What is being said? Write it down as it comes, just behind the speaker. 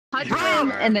touched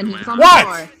him, and then he was on What?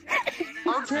 the floor.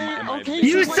 Okay.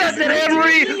 You said that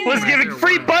Emery was giving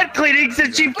free butt cleaning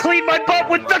since she cleaned my butt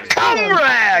with the cum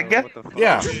rag!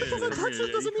 Yeah. That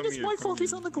doesn't mean it's my fault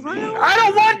he's on the ground. I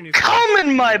don't want cum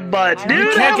in my butt, dude!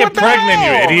 You can't get What the pregnant,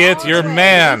 hell? you idiot. You're a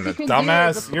man,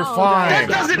 dumbass. You're That fine.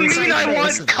 doesn't mean I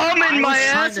want cum in my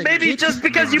ass. Maybe just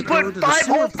because you put 5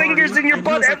 whole fingers in your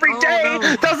butt every day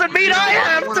doesn't mean I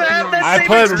have to have that I same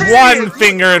put experience. one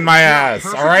finger in my ass,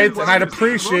 alright? And I'd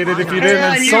appreciate it if you didn't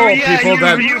Yeah, insult people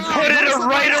that... You put it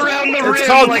right around the rim. It's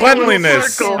called like a little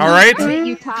cleanliness, circle. alright?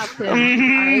 You topped him.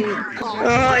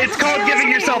 Alright. It's called giving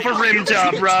yourself a rim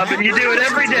job, Rob, and you do it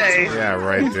every day. Yeah,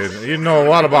 right, dude. You'd know a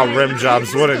lot about rim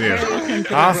jobs, wouldn't you?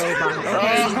 Huh?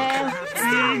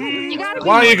 You gotta be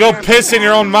Why don't you go piss in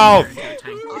your own mouth?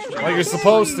 Like you're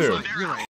supposed to?